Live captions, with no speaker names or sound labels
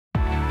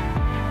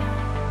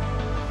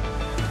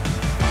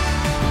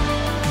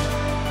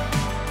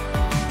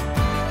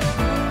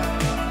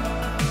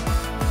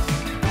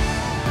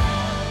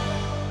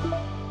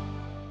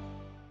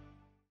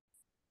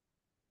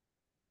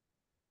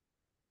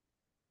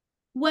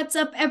What's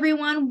up,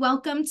 everyone?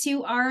 Welcome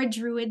to our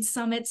Druid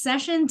Summit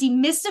session,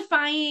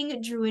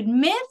 Demystifying Druid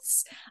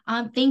Myths.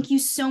 Thank you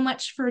so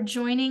much for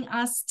joining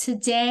us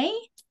today.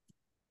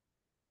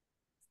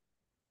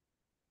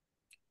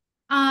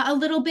 A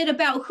little bit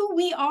about who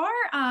we are.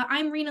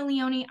 I'm Rena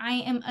Leone.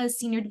 I am a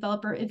senior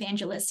developer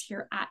evangelist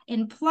here at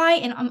Imply,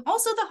 and I'm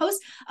also the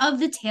host of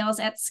the Tales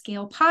at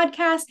Scale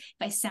podcast. If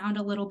I sound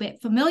a little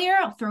bit familiar,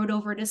 I'll throw it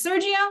over to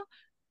Sergio.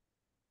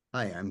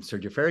 Hi, I'm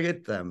Sergio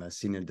Farragut. I'm a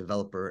senior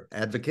developer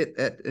advocate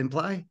at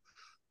Imply,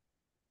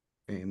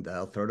 and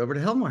I'll throw it over to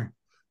Helmar.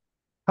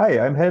 Hi,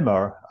 I'm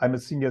Helmar. I'm a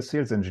senior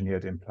sales engineer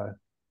at Imply.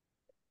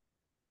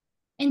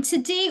 And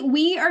today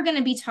we are going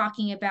to be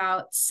talking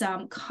about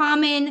some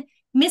common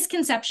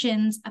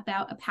misconceptions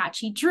about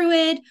Apache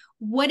Druid,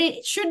 what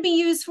it should be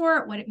used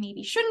for, what it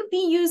maybe shouldn't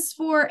be used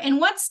for, and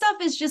what stuff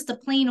is just a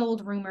plain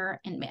old rumor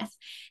and myth.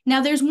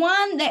 Now, there's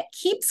one that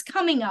keeps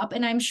coming up,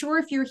 and I'm sure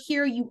if you're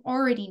here, you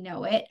already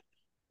know it.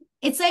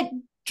 It's that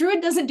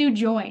Druid doesn't do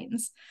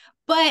joins.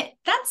 But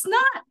that's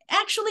not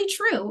actually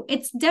true.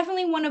 It's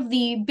definitely one of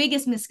the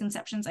biggest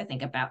misconceptions, I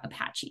think, about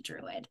Apache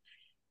Druid.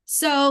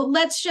 So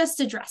let's just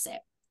address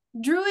it.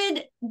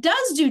 Druid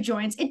does do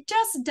joins, it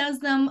just does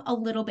them a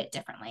little bit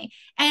differently.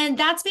 And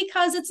that's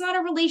because it's not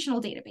a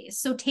relational database.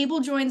 So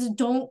table joins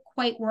don't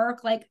quite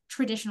work like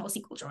traditional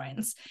SQL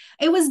joins.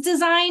 It was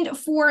designed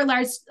for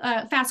large,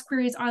 fast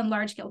queries on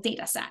large scale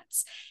data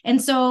sets.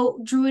 And so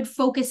Druid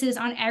focuses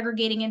on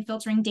aggregating and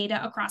filtering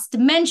data across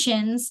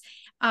dimensions,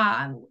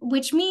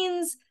 which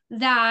means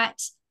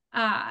that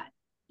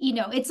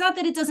it's not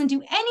that it doesn't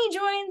do any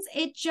joins,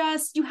 it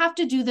just, you have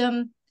to do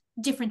them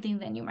differently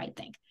than you might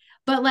think.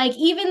 But like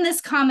even this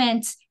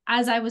comment,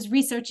 as I was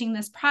researching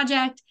this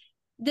project,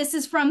 this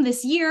is from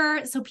this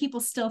year, so people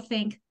still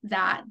think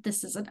that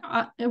this is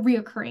a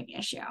reoccurring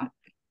issue.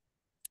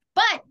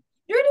 But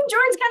Druid and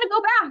joins kind of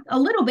go back a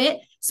little bit.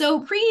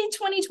 So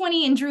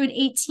pre-2020 in Druid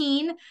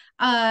 18,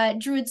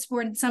 Druid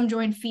supported some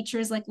join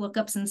features like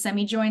lookups and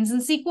semi-joins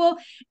in SQL.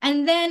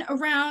 And then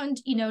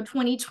around,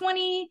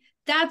 2020,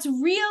 that's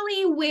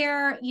really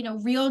where,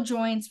 real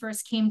joins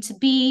first came to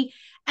be.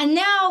 And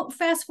now,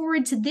 fast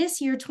forward to this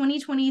year,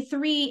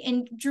 2023,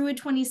 in Druid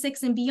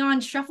 26 and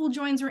beyond, shuffle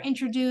joins were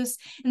introduced,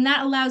 and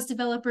that allows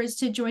developers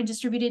to join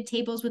distributed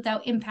tables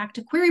without impact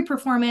to query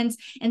performance.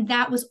 And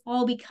that was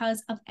all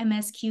because of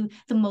MSQ,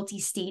 the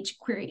multi-stage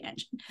query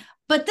engine.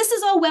 But this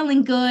is all well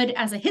and good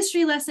as a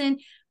history lesson.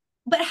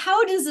 But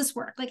how does this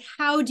work? Like,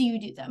 how do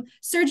you do them?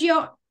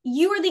 Sergio,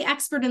 you are the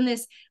expert in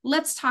this.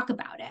 Let's talk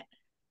about it.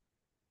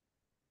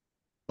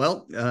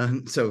 Well,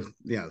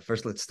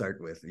 first let's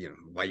start with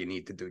why you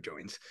need to do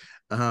joins.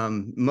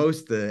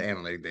 Most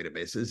analytic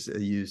databases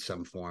use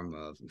some form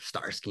of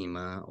star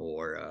schema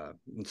or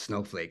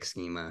snowflake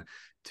schema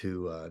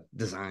to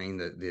design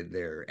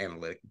their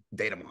analytic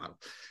data model,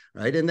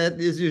 right? And that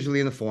is usually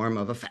in the form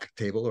of a fact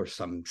table or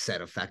some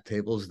set of fact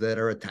tables that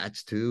are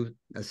attached to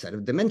a set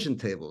of dimension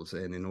tables.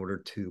 And in order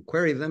to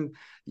query them,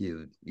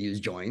 you use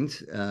joins.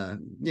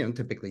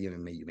 Typically,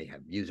 you may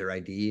have user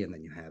ID, and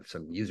then you have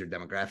some user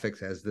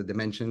demographics as the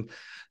dimension.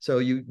 So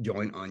you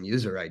join on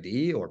user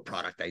ID or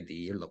product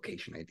ID or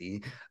location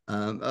ID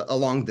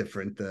along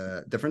different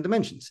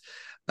dimensions,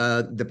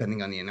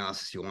 depending on the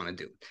analysis you want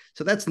to do.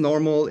 So that's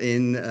normal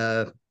in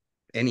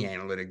any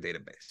analytic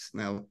database.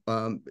 Now,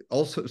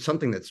 also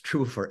something that's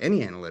true for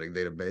any analytic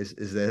database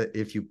is that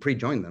if you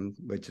pre-join them,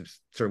 which is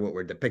sort of what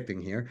we're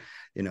depicting here,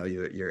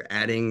 you're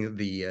adding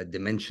the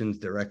dimensions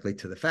directly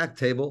to the fact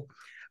table,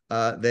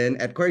 then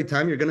at query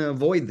time, you're going to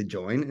avoid the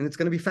join and it's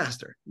going to be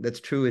faster. That's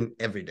true in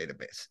every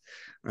database,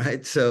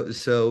 right?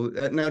 So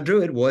now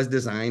Druid was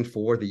designed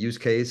for the use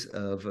case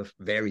of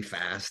very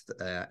fast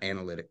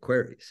analytic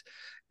queries.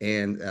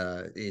 And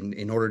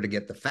in order to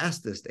get the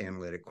fastest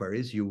analytic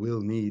queries, you will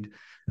need,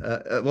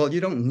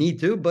 you don't need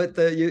to, but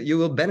you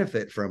will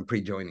benefit from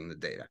pre-joining the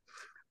data.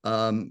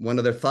 One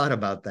other thought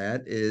about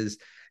that is,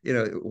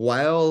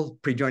 while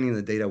pre-joining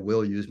the data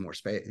will use more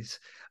space,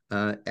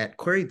 at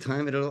query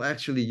time, it'll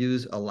actually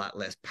use a lot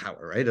less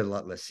power, right? A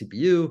lot less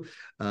CPU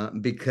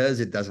because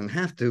it doesn't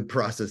have to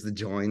process the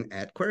join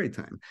at query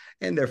time,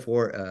 and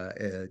therefore,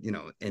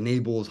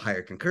 enables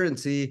higher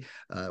concurrency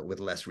with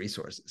less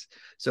resources.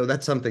 So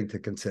that's something to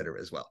consider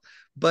as well.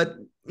 But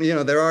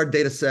there are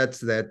data sets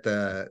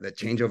that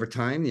change over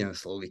time,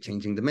 slowly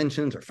changing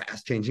dimensions or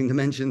fast changing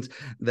dimensions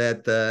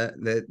that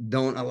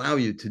don't allow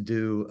you to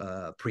do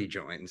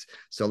pre-joins.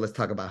 So let's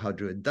talk about how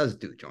Druid does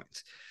do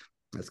joins.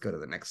 Let's go to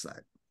the next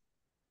slide.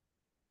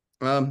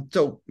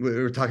 So we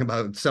were talking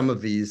about some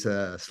of these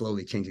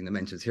slowly changing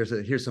dimensions.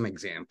 Here's some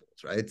examples,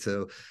 right?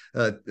 So,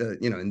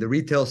 in the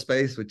retail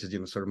space, which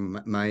is sort of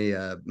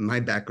my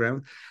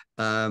background,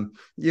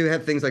 you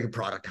have things like a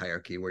product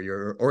hierarchy where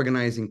you're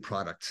organizing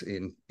products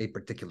in a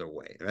particular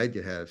way, right?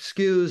 You have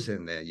SKUs,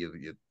 and then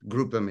you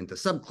group them into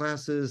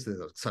subclasses,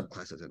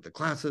 subclasses into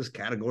classes,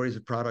 categories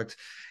of products,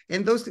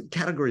 and those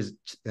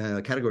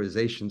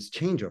categorizations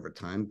change over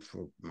time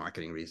for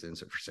marketing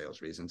reasons or for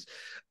sales reasons,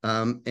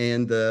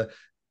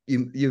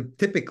 you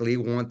typically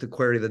want to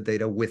query the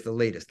data with the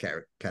latest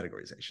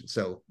categorization.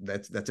 So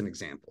that's an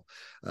example.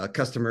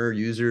 Customer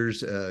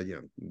users,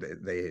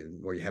 they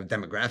where you have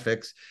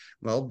demographics.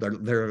 Well,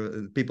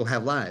 they're people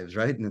have lives,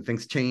 right? And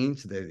things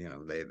change. They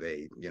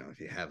if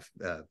you have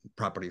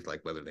properties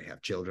like whether they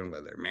have children,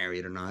 whether they're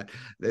married or not,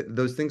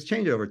 those things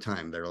change over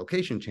time. Their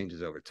location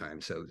changes over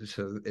time. So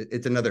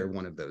it's another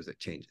one of those that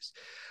changes.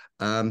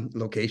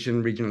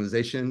 Location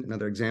regionalization,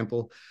 another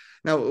example.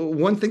 Now,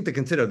 one thing to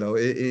consider, though,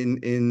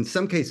 in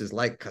some cases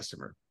like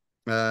customer,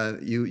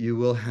 you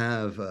will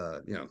have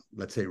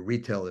let's say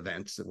retail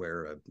events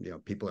where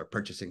people are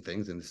purchasing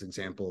things. In this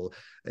example,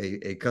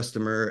 a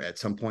customer at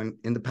some point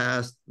in the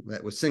past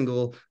that was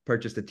single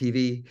purchased a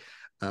TV.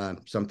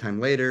 Sometime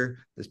later,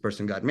 this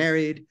person got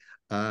married.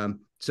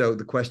 So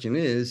the question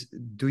is,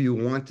 do you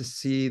want to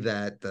see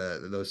that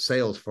those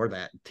sales for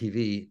that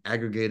TV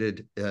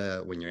aggregated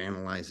when you're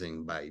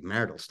analyzing by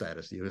marital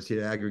status? Do you want to see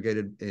it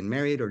aggregated in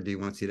married, or do you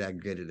want to see it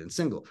aggregated in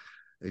single?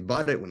 You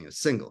bought it when you were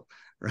single,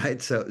 right?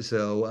 So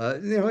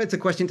it's a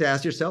question to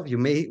ask yourself. You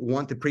may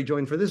want to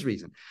pre-join for this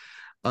reason.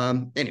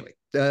 Anyway,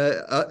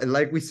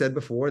 like we said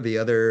before,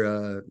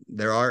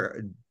 there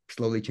are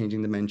slowly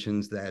changing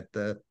dimensions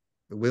that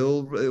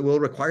will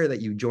require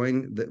that you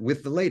join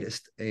with the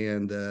latest.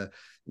 And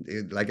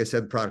like I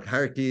said, product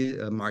hierarchy,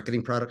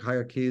 marketing product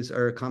hierarchies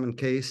are a common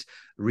case.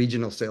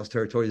 Regional sales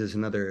territories is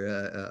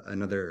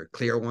another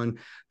clear one,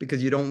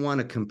 because you don't want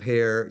to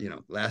compare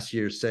last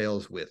year's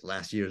sales with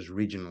last year's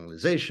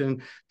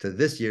regionalization to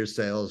this year's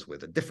sales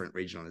with a different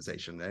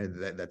regionalization.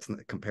 That's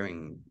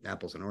comparing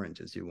apples and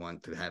oranges. You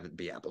want to have it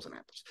be apples and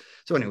apples.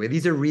 So anyway,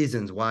 these are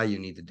reasons why you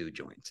need to do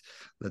joins.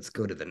 Let's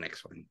go to the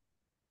next one.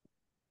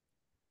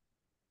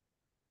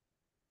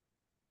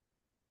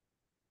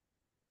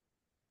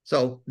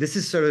 So this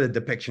is sort of a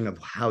depiction of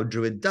how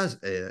Druid does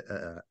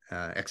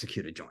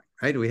execute a join,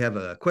 right? We have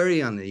a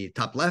query on the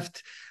top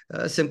left,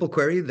 a simple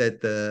query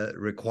that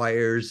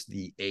requires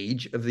the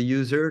age of the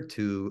user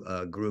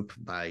to group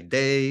by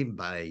day,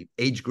 by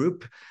age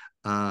group,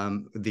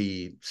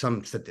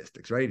 some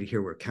statistics, right?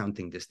 Here we're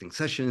counting distinct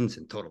sessions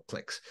and total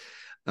clicks.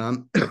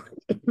 So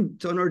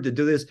in order to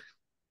do this,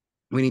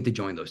 we need to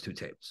join those two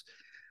tables.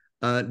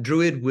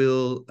 Druid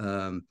will...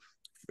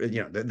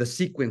 the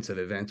sequence of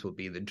events will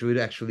be that Druid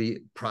actually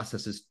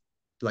processes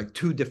like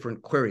two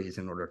different queries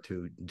in order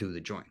to do the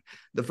join.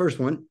 The first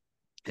one,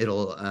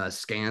 it'll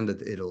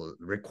it'll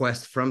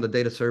request from the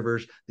data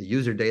servers the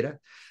user data,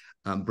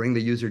 bring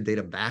the user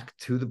data back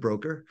to the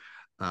broker.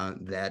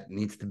 That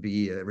needs to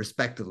be a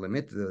respective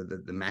limit,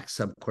 the max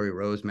subquery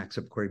rows, max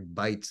subquery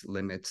bytes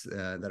limits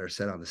that are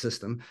set on the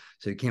system.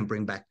 So you can't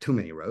bring back too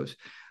many rows.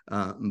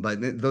 But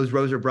those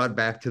rows are brought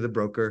back to the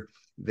broker.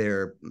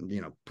 They're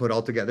put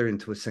all together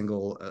into a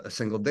single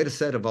data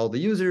set of all the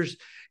users,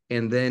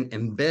 and then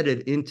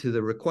embedded into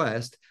the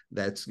request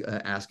that's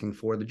asking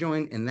for the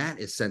join, and that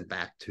is sent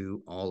back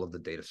to all of the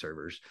data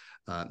servers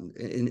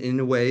in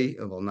a way.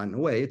 Well, not in a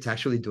way, it's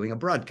actually doing a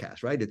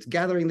broadcast, right? It's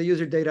gathering the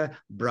user data,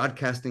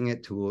 broadcasting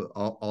it to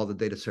all the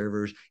data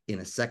servers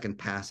in a second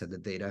pass at the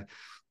data,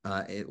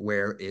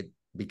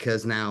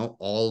 because now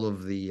all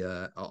of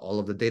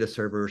the data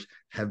servers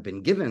have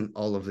been given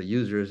all of the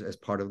users as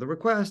part of the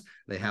request.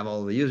 They have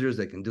all of the users.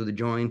 They can do the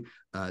join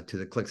to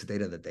the clicks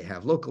data that they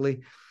have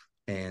locally,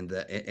 and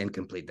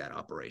complete that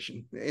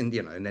operation, and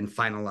then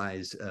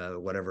finalize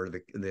whatever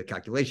the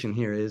calculation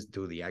here is.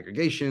 Do the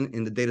aggregation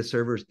in the data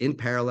servers in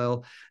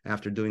parallel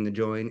after doing the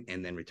join,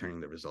 and then returning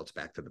the results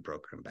back to the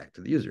broker and back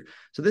to the user.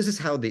 So this is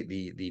how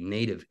the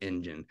native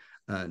engine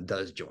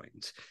does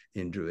joins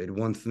in Druid.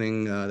 One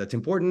thing that's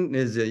important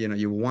is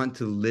you want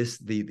to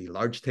list the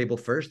large table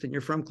first in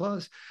your from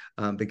clause,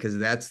 because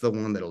that's the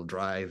one that'll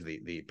drive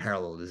the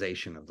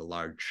parallelization of the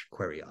large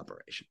query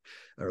operation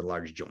or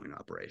large join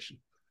operation.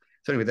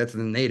 So anyway, that's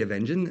the native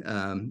engine.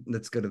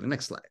 Let's go to the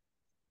next slide.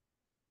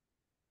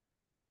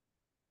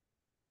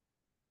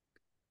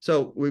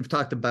 So we've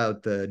talked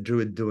about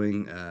Druid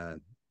doing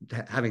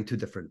having two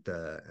different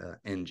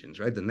engines,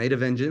 right? The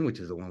native engine, which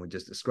is the one we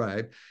just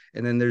described,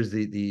 and then there's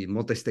the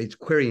multi-stage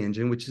query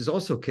engine, which is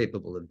also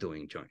capable of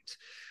doing joins.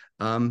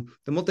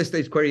 The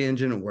multi-stage query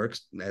engine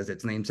works, as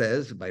its name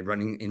says, by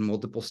running in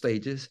multiple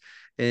stages.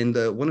 And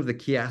one of the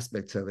key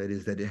aspects of it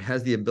is that it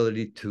has the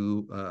ability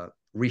to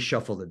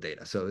reshuffle the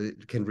data. So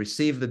it can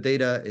receive the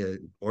data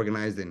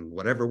organized in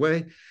whatever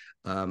way,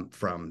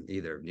 from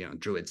either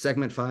Druid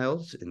segment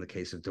files in the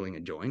case of doing a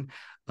join,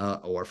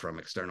 or from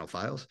external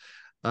files,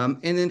 and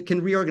then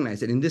can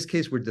reorganize it. In this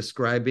case, we're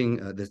describing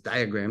this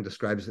diagram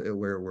describes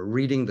where we're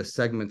reading the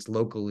segments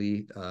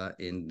locally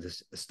in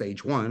this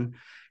stage one,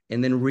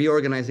 and then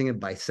reorganizing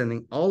it by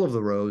sending all of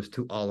the rows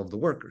to all of the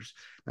workers.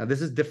 Now, this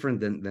is different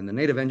than the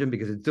native engine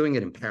because it's doing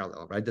it in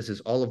parallel, right? This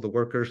is all of the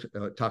workers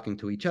talking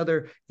to each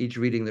other, each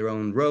reading their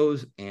own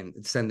rows and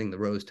sending the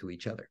rows to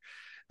each other.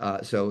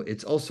 So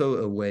it's also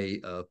a way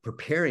of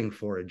preparing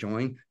for a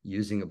join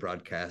using a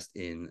broadcast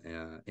in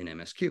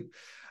MSQ.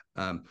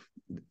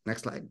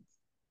 Next slide.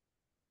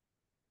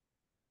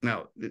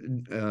 Now,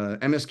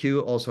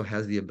 MSQ also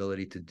has the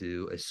ability to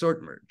do a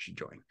sort merge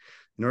join.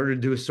 In order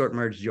to do a sort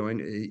merge join,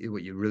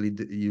 what you really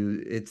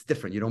do, it's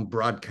different. You don't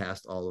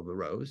broadcast all of the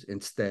rows.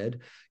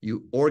 Instead,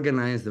 you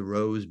organize the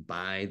rows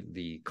by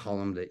the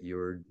column that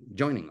you're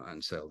joining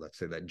on. So let's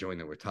say that join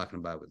that we're talking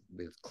about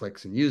with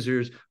clicks and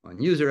users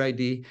on user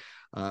ID,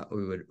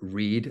 we would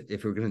read,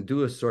 if we're going to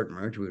do a sort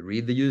merge, we would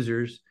read the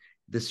users,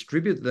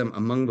 distribute them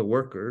among the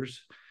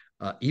workers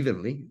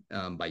evenly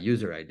by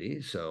user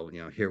ID. So,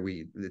 here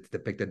it's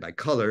depicted by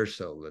color.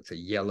 So let's say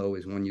yellow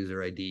is one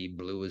user ID,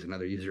 blue is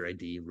another user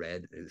ID,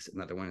 red is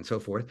another one, and so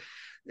forth,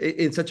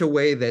 in such a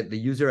way that the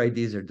user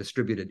IDs are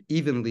distributed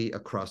evenly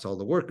across all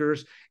the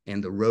workers,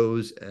 and the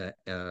rows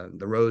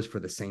for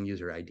the same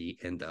user ID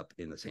end up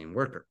in the same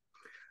worker.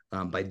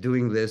 By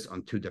doing this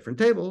on two different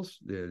tables,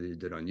 you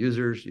do it on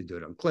users, you do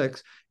it on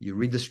clicks, you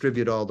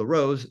redistribute all the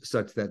rows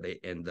such that they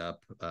end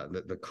up,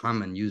 the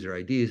common user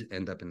IDs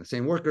end up in the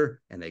same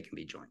worker, and they can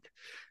be joined.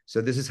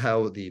 So this is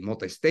how the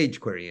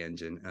multi-stage query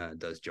engine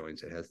does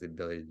joins. It has the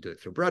ability to do it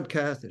through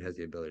broadcast. It has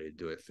the ability to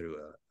do it through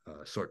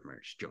a sort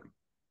merge join.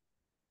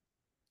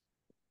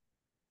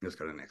 Let's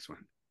go to the next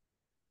one.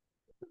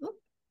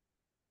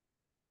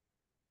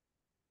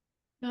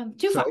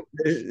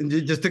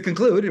 Just to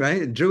conclude,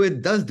 right?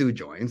 Druid does do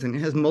joins, and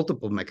it has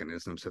multiple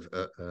mechanisms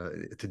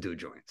to do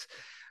joins.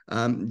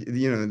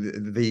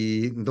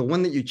 The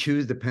one that you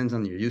choose depends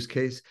on your use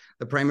case.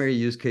 The primary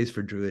use case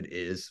for Druid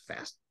is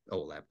fast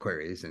OLAP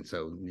queries, and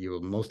so you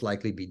will most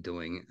likely be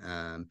doing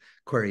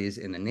queries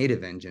in the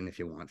native engine if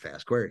you want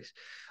fast queries.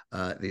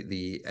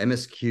 The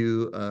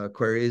MSQ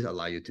queries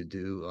allow you to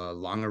do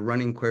longer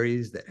running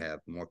queries that have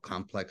more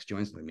complex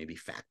joins, like maybe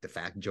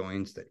fact-to-fact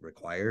joins that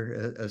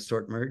require a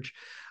sort merge,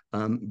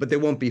 but they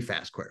won't be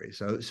fast queries.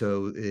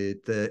 So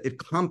it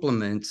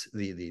complements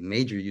the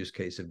major use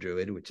case of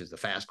Druid, which is the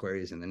fast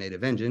queries in the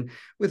native engine,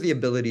 with the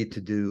ability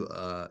to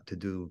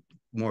do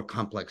more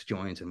complex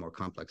joins and more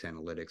complex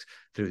analytics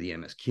through the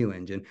MSQ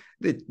engine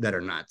that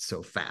are not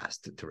so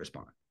fast to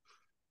respond.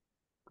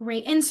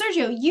 Great. And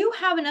Sergio, you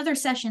have another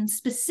session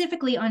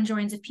specifically on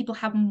joins if people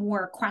have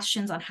more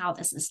questions on how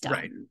this is done.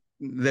 Right.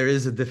 There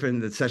is a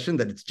different session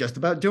that it's just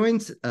about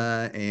joins,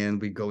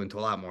 and we go into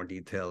a lot more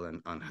detail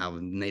on how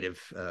native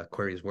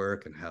queries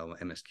work and how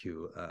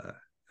MSQ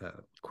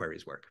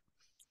queries work.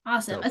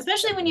 Awesome. So,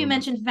 especially when you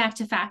mentioned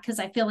fact-to-fact, because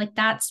I feel like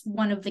that's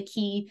one of the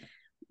key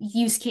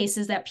use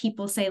cases that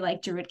people say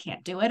like Druid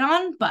can't do it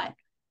on, but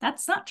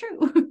that's not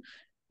true.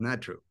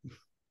 Not true.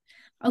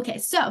 Okay,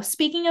 so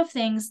speaking of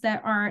things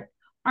that aren't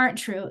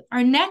true,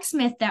 our next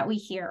myth that we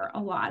hear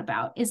a lot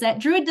about is that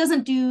Druid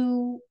doesn't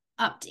do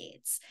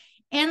updates.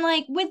 And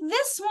like with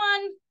this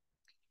one,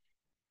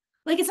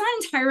 like it's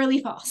not entirely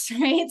false,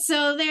 right?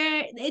 So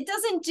it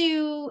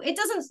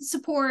doesn't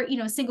support,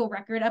 single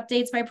record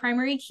updates by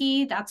primary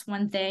key. That's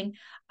one thing.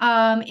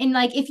 And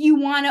like if you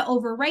want to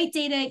overwrite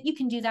data, you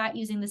can do that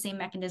using the same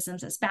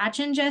mechanisms as batch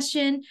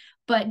ingestion.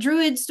 But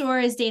Druid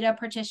stores data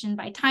partitioned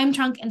by time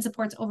chunk and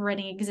supports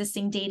overwriting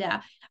existing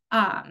data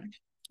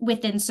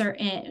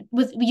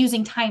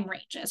using time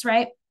ranges,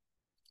 right?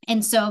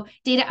 And so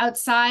data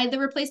outside the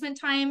replacement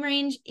time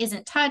range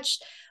isn't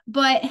touched,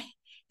 but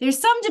there's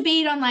some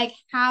debate on like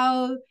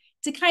how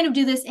to kind of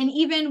do this. And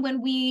even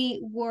when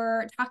we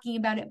were talking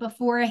about it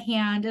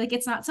beforehand, like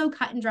it's not so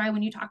cut and dry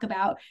when you talk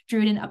about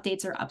Druid and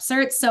updates or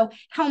upserts. So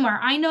Helmar,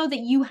 I know that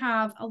you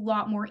have a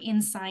lot more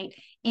insight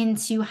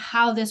into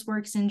how this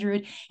works in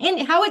Druid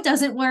and how it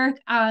doesn't work.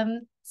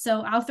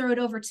 So I'll throw it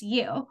over to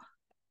you.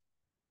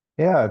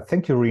 Yeah,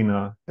 thank you,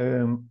 Rena.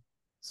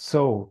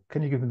 So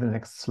can you give me the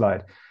next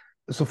slide?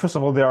 So first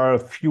of all, there are a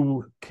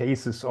few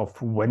cases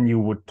of when you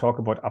would talk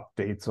about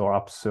updates or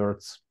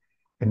upserts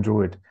in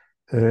Druid.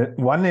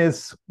 One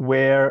is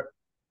where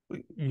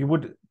you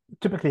would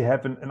typically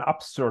have an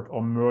upsert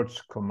or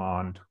merge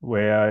command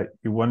where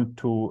you want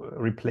to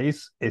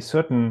replace a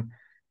certain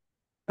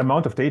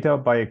amount of data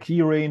by a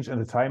key range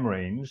and a time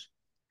range.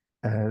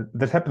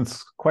 That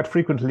happens quite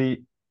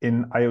frequently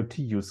in IoT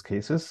use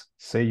cases.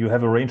 Say you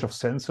have a range of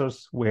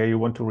sensors where you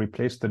want to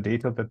replace the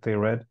data that they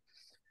read,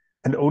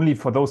 and only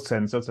for those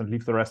sensors and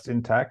leave the rest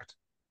intact.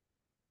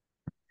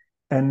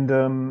 And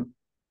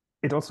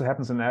it also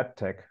happens in ad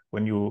tech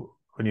when you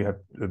have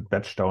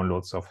batch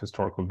downloads of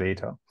historical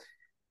data.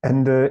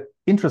 And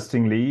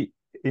interestingly,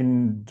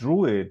 in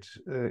Druid,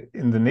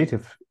 in the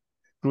native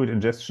Druid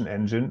ingestion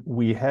engine,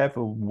 we have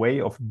a way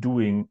of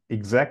doing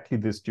exactly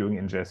this during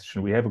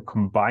ingestion. We have a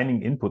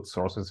combining input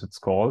source, as it's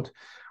called,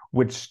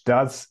 which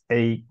does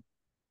a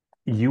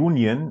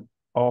union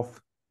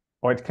of,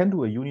 or it can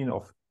do a union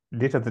of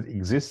data that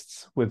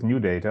exists with new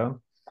data.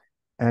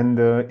 And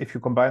if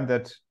you combine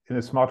that in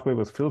a smart way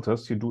with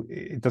filters,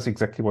 it does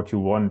exactly what you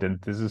want.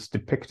 And this is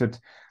depicted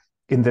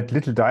in that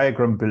little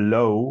diagram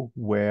below,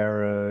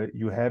 where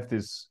you have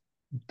this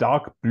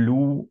dark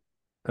blue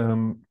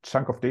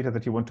chunk of data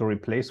that you want to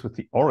replace with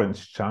the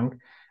orange chunk.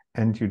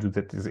 And you do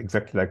that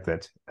exactly like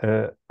that.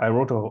 I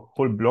wrote a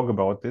whole blog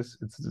about this.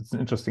 It's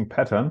an interesting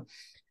pattern.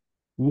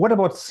 What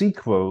about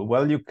SQL?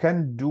 Well, you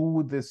can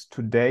do this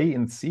today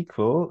in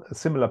SQL, a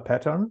similar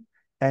pattern.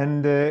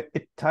 And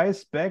it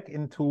ties back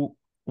into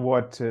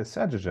what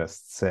Sergio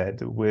just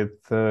said.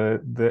 With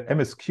the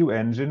MSQ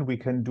engine, we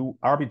can do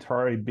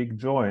arbitrary big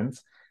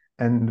joins.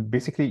 And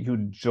basically, you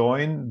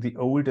join the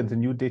old and the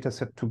new data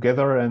set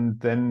together and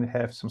then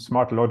have some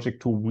smart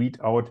logic to weed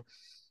out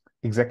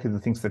exactly the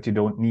things that you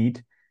don't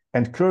need.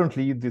 And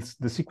currently, the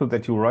SQL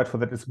that you write for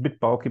that is a bit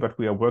bulky, but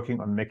we are working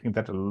on making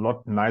that a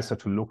lot nicer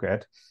to look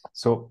at.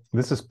 So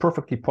this is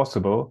perfectly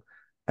possible.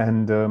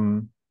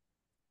 And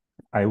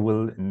I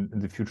will, in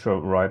the future,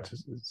 write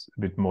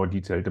a bit more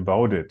detailed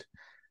about it.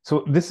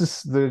 So this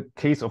is the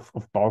case of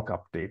bulk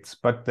updates.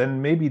 But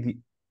then maybe the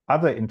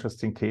other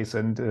interesting case,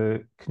 and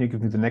can you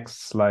give me the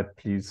next slide,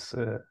 please,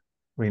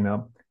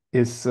 Rena,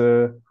 is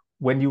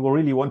when you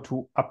really want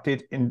to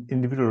update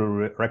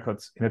individual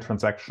records in a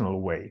transactional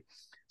way.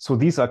 So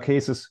these are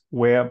cases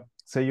where,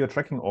 say, you're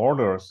tracking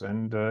orders,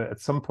 and at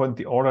some point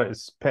the order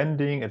is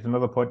pending, at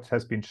another point it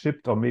has been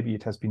shipped, or maybe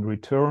it has been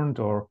returned,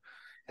 or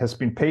has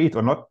been paid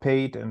or not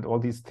paid, and all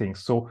these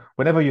things. So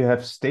whenever you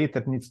have state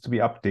that needs to be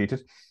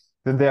updated,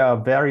 then there are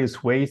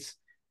various ways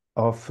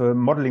of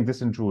modeling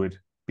this in Druid.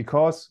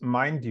 Because,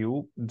 mind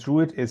you,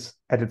 Druid is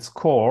at its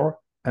core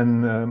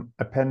an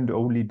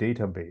append-only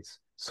database.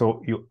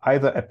 So you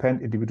either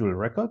append individual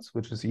records,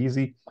 which is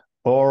easy,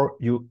 or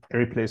you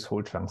replace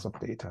whole chunks of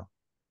data.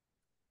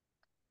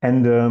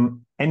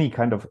 And any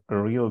kind of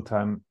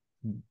real-time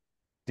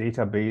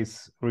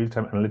database,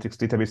 real-time analytics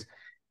database,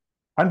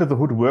 under the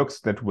hood works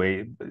that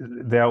way.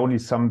 There are only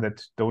some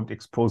that don't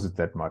expose it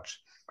that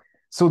much.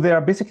 So there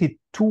are basically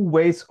two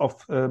ways of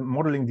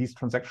modeling these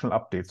transactional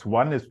updates.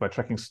 One is by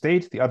tracking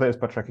state, the other is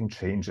by tracking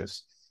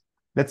changes.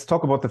 Let's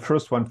talk about the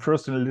first one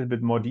first in a little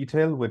bit more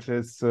detail, which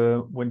is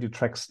when you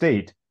track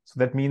state. So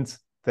that means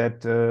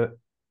that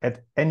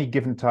at any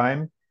given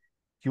time,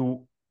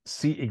 you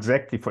see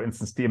exactly, for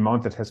instance, the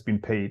amount that has been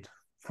paid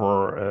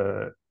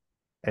for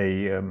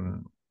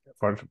an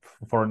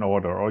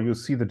order, or you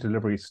see the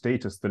delivery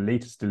status, the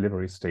latest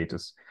delivery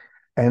status,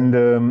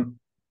 and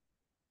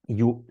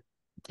you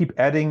keep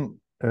adding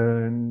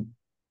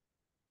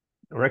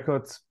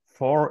records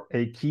for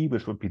a key,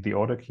 which would be the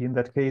order key in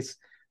that case,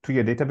 to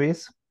your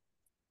database,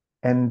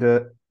 and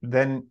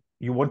then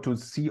you want to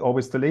see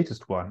always the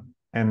latest one.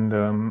 And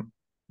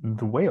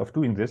the way of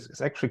doing this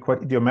is actually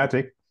quite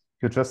idiomatic.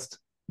 You just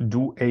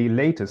do a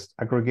latest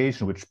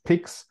aggregation, which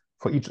picks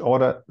for each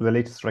order the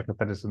latest record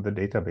that is in the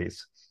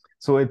database.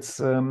 So it's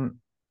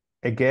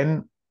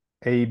again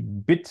a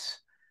bit.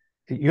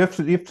 You have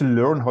to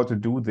learn how to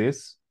do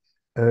this.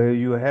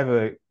 You have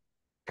a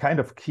kind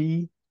of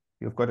key.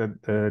 You've got a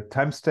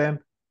timestamp,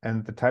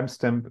 and the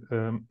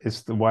timestamp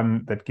is the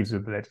one that gives you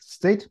the latest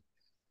state.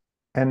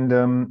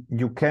 And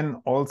you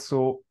can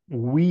also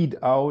weed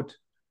out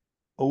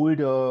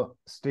older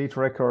state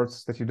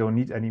records that you don't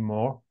need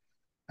anymore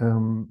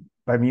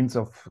by means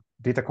of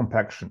data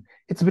compaction.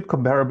 It's a bit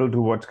comparable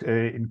to what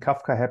in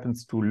Kafka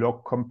happens to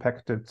log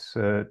compacted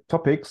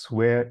topics,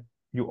 where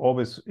you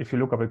always, if you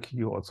look up a key,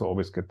 you also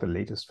always get the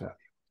latest value.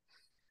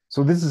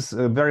 So this is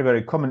a very,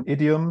 very common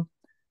idiom.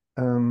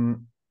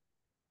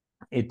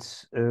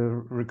 It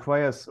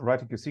requires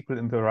writing your SQL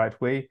in the right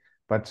way,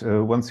 but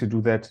once you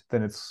do that,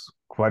 then it's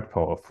quite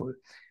powerful.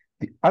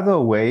 The other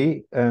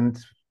way, and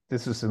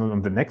this is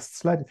on the next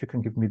slide, if you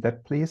can give me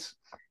that, please,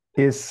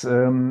 is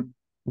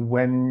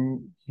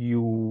when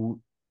you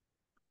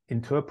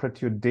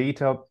interpret your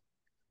data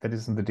that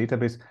is in the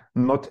database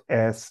not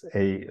as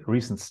a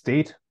recent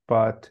state,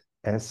 but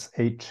as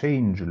a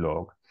change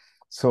log.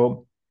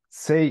 So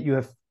say you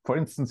have, for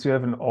instance, you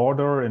have an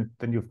order, and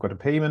then you've got a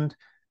payment,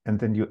 and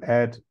then you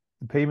add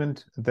the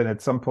payment. Then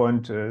at some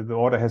point, the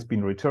order has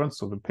been returned,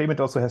 so the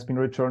payment also has been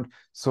returned.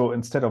 So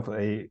instead of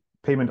a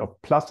payment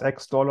of plus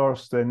X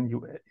dollars, then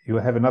you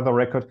have another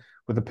record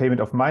with a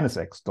payment of minus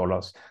X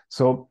dollars.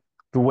 So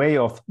the way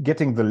of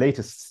getting the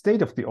latest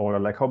state of the order,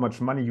 like how much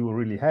money you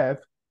really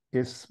have,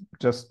 is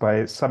just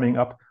by summing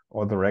up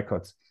all the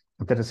records.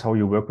 That is how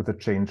you work with the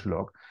change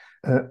log.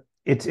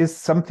 It is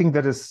something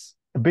that is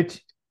a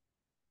bit,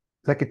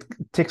 like, it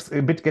takes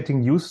a bit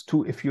getting used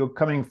to if you're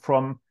coming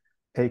from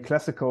a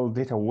classical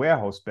data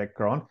warehouse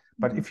background.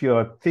 But if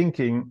you're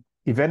thinking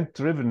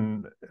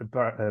event-driven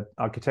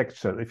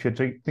architecture, if you're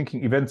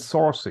thinking event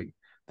sourcing,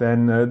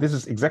 then this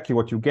is exactly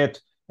what you get,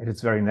 and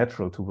it's very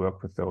natural to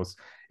work with those.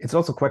 It's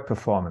also quite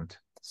performant.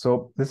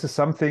 So this is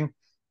something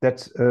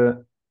that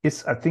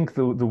is, I think,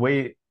 the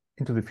way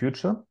into the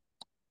future.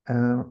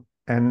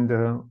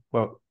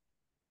 Well,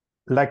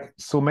 like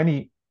so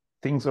many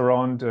things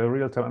around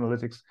real-time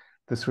analytics,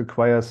 this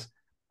requires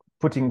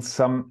putting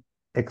some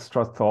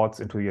extra thoughts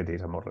into your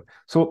data model.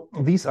 So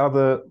these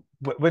are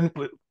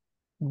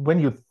when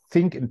you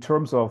think in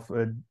terms of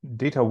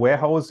data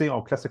warehousing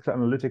or classical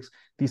analytics,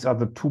 these are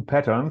the two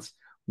patterns.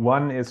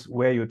 One is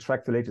where you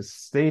track the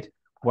latest state.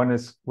 One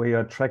is where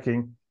you're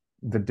tracking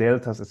the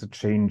deltas as a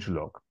change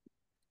log.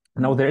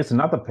 Now there is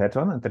another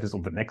pattern, and that is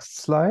on the next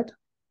slide,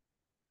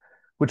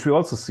 which we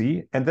also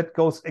see, and that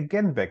goes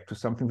again back to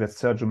something that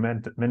Sergio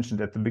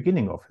mentioned at the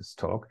beginning of his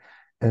talk.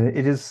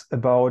 It is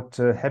about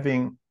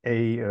having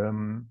a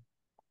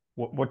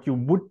what you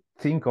would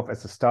think of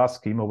as a star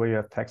schema, where you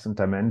have tags and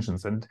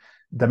dimensions. And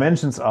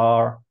dimensions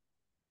are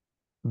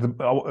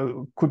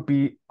could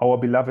be our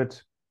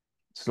beloved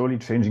slowly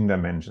changing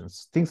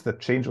dimensions, things that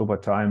change over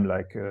time,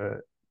 like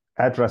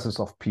addresses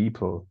of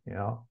people,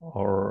 yeah,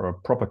 or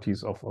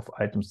properties of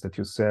items that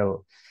you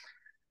sell.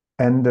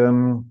 And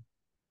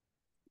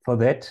for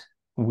that,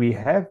 we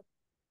have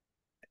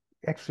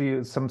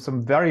actually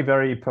some very,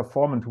 very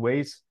performant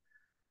ways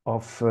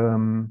of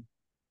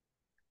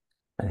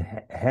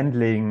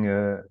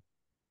handling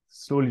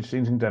slowly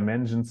changing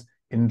dimensions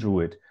in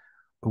Druid.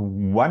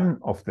 One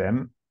of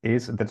them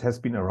is, that has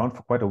been around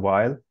for quite a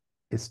while,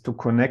 is to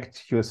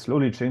connect your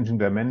slowly changing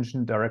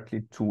dimension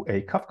directly to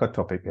a Kafka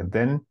topic. And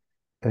then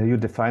you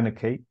define a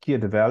key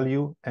at a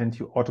value, and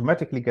you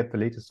automatically get the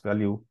latest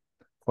value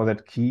for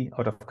that key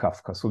out of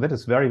Kafka. So that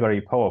is very,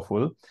 very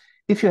powerful.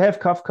 If you have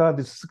Kafka,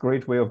 this is a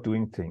great way of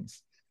doing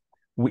things.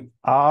 We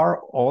are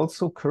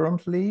also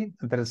currently,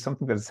 and that is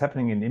something that is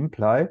happening in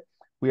Imply,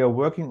 we are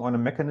working on a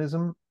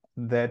mechanism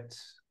that,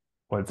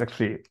 well, it's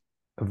actually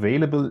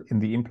available in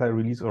the Imply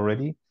release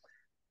already,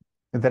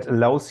 that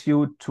allows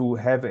you to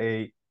have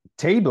a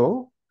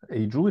table,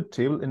 a Druid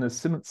table, in a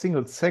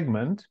single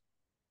segment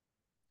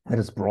that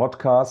is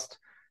broadcast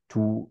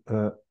to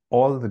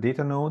all the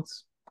data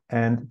nodes,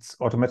 and it's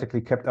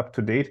automatically kept up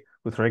to date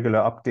with regular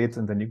updates,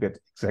 and then you get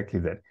exactly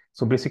that.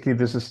 So basically,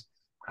 this is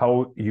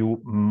how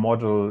you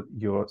model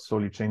your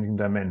slowly changing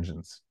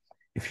dimensions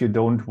if you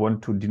don't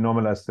want to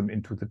denormalize them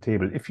into the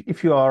table.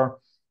 If you are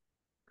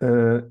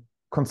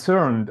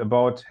concerned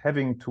about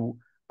having to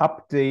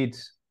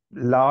update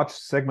large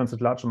segments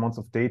and large amounts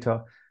of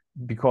data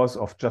because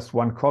of just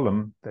one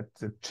column that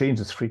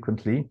changes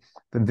frequently,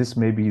 then this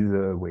may be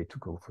the way to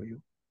go for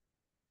you.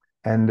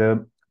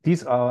 And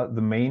these are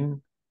the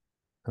main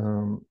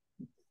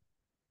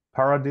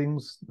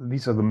paradigms.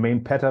 These are the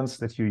main patterns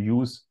that you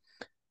use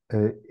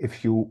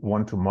if you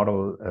want to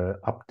model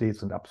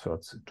updates and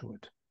upserts into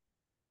it.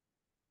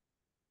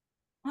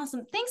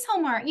 Awesome. Thanks,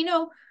 Helmar. You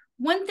know,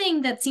 one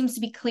thing that seems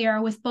to be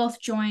clear with both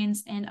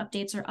joins and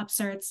updates or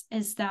upserts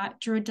is that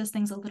Druid does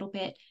things a little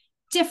bit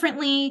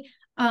differently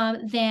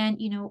than,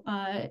 you know,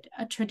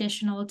 a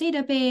traditional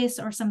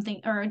database or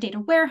something, or a data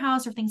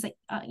warehouse, or things like,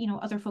 you know,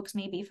 other folks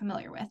may be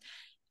familiar with.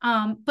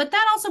 But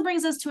that also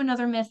brings us to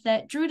another myth,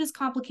 that Druid is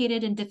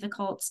complicated and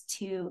difficult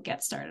to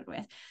get started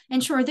with.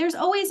 And sure, there's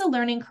always a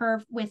learning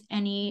curve with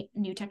any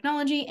new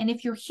technology. And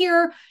if you're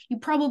here, you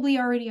probably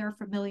already are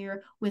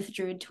familiar with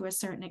Druid to a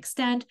certain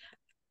extent.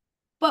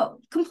 But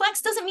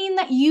complex doesn't mean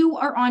that you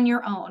are on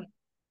your own.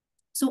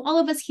 So all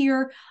of us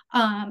here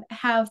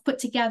have put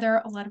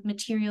together a lot of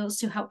materials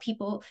to help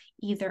people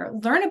either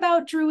learn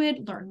about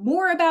Druid, learn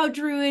more about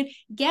Druid,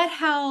 get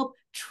help,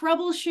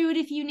 troubleshoot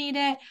if you need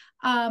it.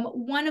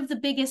 One of the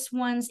biggest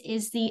ones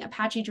is the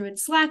Apache Druid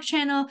Slack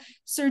channel.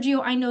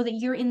 Sergio, I know that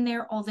you're in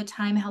there all the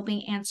time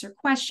helping answer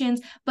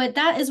questions, but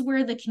that is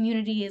where the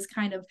community is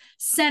kind of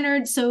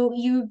centered. So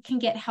you can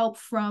get help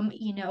from,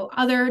 you know,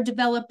 other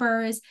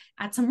developers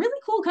at some really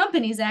cool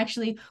companies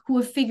actually who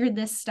have figured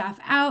this stuff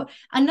out.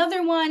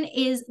 Another one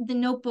is the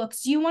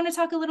notebooks. Do you want to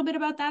talk a little bit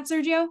about that,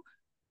 Sergio?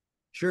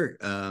 Sure.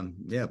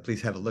 Yeah,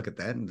 please have a look at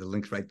that. And the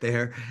link's right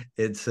there.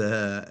 It's you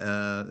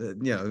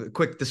know, a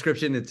quick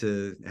description. It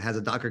has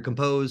a Docker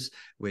Compose,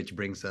 which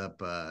brings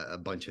up a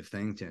bunch of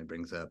things. It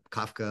brings up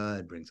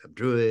Kafka, it brings up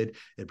Druid,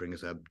 it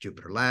brings up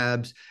Jupyter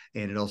Labs,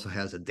 and it also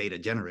has a data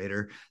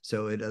generator.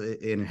 So it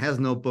has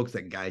notebooks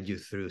that guide you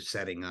through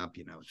setting up,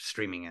 you know,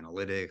 streaming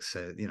analytics,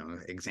 you know,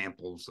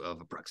 examples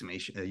of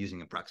approximation,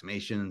 using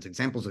approximations,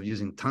 examples of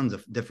using tons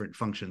of different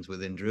functions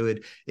within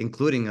Druid,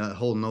 including a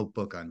whole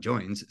notebook on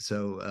joins.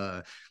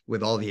 So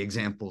with all the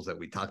examples that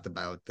we talked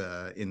about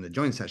in the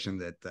join session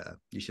that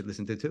you should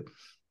listen to too.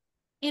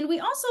 And we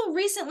also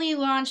recently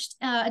launched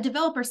a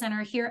developer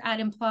center here at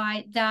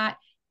Imply that,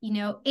 you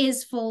know,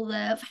 is full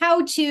of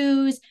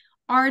how-tos,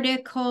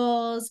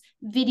 articles,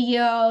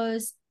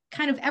 videos,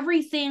 kind of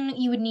everything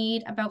you would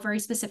need about very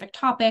specific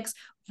topics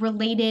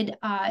related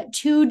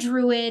to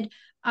Druid.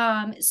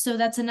 So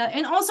that's another,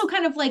 and also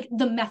kind of like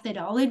the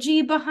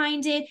methodology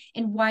behind it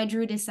and why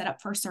Druid is set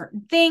up for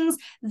certain things.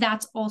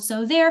 That's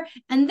also there.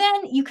 And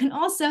then you can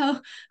also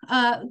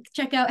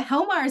check out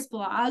Helmar's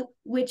blog,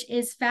 which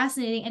is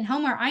fascinating. And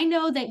Helmar, I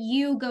know that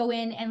you go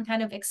in and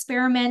kind of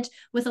experiment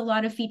with a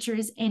lot of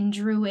features in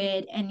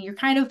Druid, and you're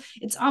kind of,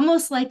 it's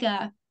almost like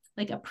a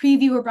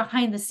preview or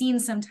behind the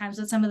scenes sometimes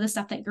with some of the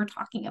stuff that you're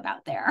talking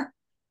about there.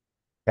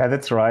 Yeah,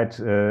 that's right.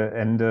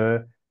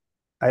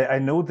 I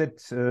know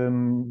that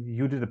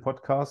you did a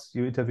podcast,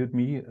 you interviewed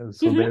me,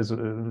 so there's a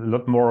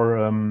lot more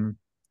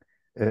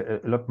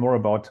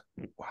about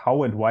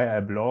how and why I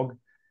blog.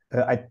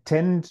 I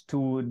tend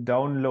to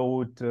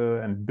download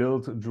and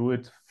build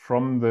Druid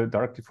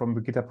directly from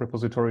the GitHub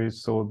repository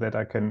so that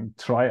I can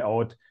try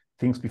out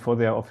things before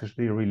they are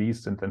officially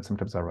released, and then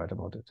sometimes I write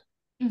about it.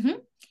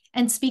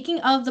 And speaking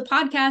of the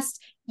podcast,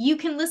 you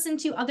can listen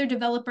to other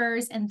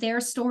developers and their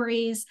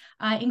stories,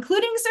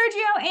 including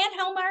Sergio and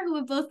Helmar, who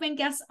have both been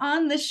guests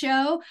on the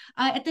show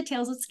at the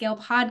Tales at Scale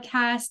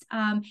podcast.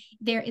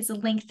 There is a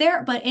link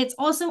there, but it's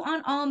also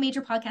on all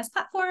major podcast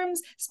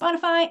platforms,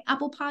 Spotify,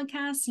 Apple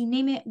Podcasts, you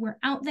name it, we're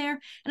out there.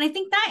 And I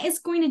think that is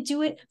going to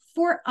do it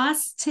for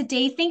us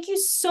today. Thank you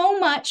so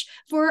much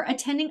for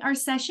attending our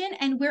session,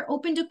 and we're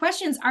open to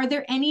questions. Are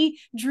there any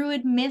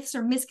Druid myths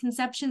or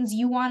misconceptions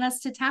you want us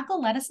to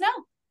tackle? Let us know.